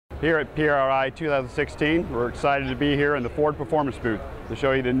Here at PRI 2016, we're excited to be here in the Ford Performance booth to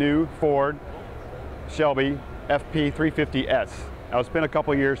show you the new Ford Shelby FP350S. Now, it's been a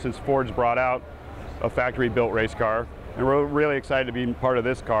couple years since Ford's brought out a factory-built race car, and we're really excited to be part of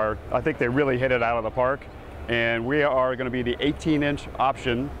this car. I think they really hit it out of the park, and we are going to be the 18-inch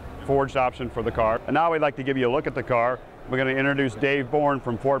option, forged option for the car. And now we'd like to give you a look at the car. We're going to introduce Dave Bourne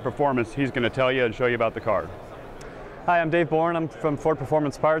from Ford Performance. He's going to tell you and show you about the car. Hi, I'm Dave Bourne. I'm from Ford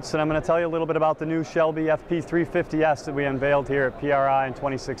Performance Parts, and I'm going to tell you a little bit about the new Shelby FP350S that we unveiled here at PRI in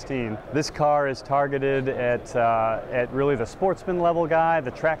 2016. This car is targeted at really the sportsman level guy, the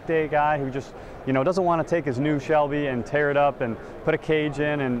track day guy who just doesn't want to take his new Shelby and tear it up and put a cage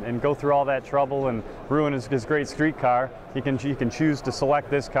in and go through all that trouble and ruin his great street car. You can choose to select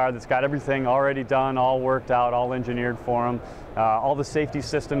this car that's got everything already done, all worked out, all engineered for him. All the safety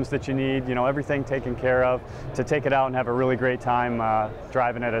systems that you need, everything taken care of to take it out and have a really great time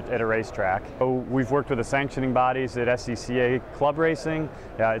driving it at a racetrack. So we've worked with the sanctioning bodies at SCCA Club Racing.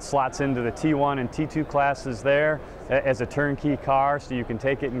 It slots into the T1 and T2 classes there as a turnkey car, so you can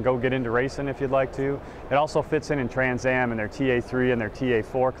take it and go get into racing if you'd like to. It also fits in Trans Am in their TA3 and their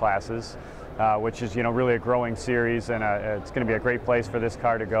TA4 classes, which is really a growing series, and it's going to be a great place for this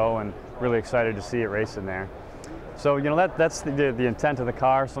car to go, and really excited to see it racing there. So that's the intent of the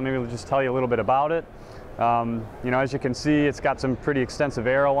car, so maybe we'll just tell you a little bit about it. As you can see, it's got some pretty extensive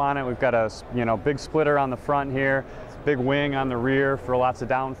aero on it. We've got a big splitter on the front here, big wing on the rear for lots of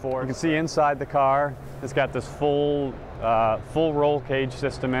downforce. You can see inside the car, it's got this full roll cage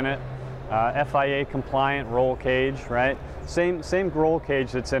system in it, FIA compliant roll cage, right? Same roll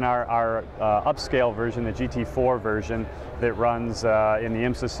cage that's in our upscale version, the GT4 version, that runs in the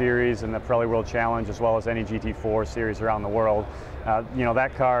IMSA series and the Pirelli World Challenge, as well as any GT4 series around the world.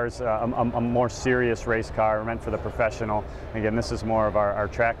 That car's a more serious race car meant for the professional. Again, this is more of our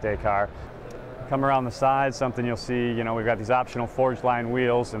track day car. Come around the side, something you'll see, we've got these optional Forgeline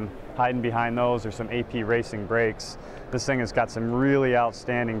wheels, and hiding behind those are some AP Racing brakes. This thing has got some really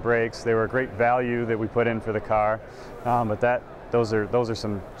outstanding brakes. They were a great value that we put in for the car, but those are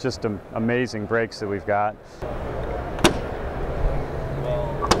some just amazing brakes that we've got.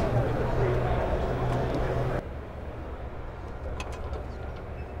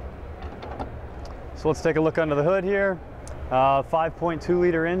 So let's take a look under the hood here. 5.2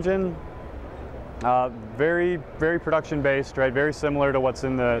 liter engine. Very production based, right? Very similar to what's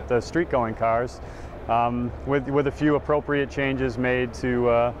in the street going cars, with a few appropriate changes made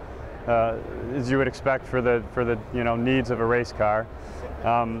to, as you would expect for the needs of a race car.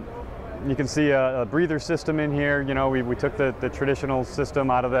 You can see a breather system in here. We took the traditional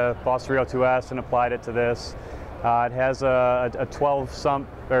system out of the Boss 302S and applied it to this. It has a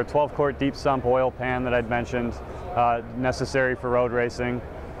 12 quart deep sump oil pan that I'd mentioned, necessary for road racing.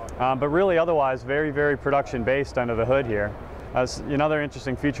 But really otherwise very production based under the hood here. Another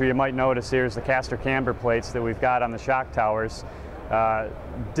interesting feature you might notice here is the caster camber plates that we've got on the shock towers.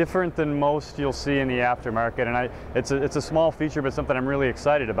 Different than most you'll see in the aftermarket, and it's a small feature, but something I'm really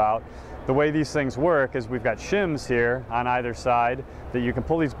excited about. The way these things work is we've got shims here on either side that you can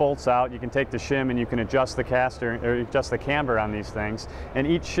pull these bolts out. You can take the shim and you can adjust the caster or adjust the camber on these things, and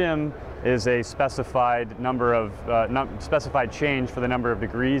each shim is a specified number of specified change for the number of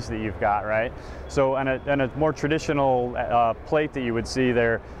degrees that you've got, right? So on a more traditional plate that you would see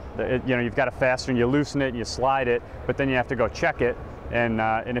there, you've got a fastener and you loosen it and you slide it, but then you have to go check it. And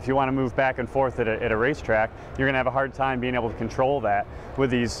if you want to move back and forth at a racetrack, you're going to have a hard time being able to control that.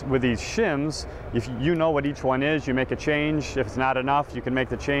 With these shims, if you know what each one is, you make a change. If it's not enough, you can make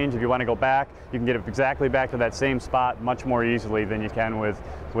the change. If you want to go back, you can get it exactly back to that same spot much more easily than you can with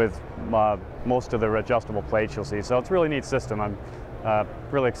most of the adjustable plates you'll see. So it's a really neat system. I'm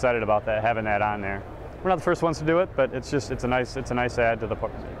really excited about having that on there. We're not the first ones to do it, but it's a nice add to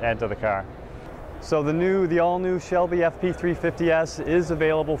the car. So the all-new Shelby FP350S is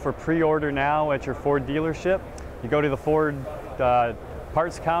available for pre-order now at your Ford dealership. You go to the Ford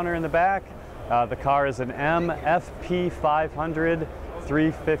parts counter in the back. The car is an FP500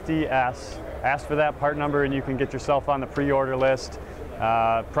 350S. Ask for that part number and you can get yourself on the pre-order list.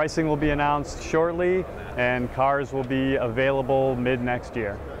 Pricing will be announced shortly, and cars will be available mid-next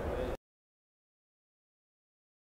year.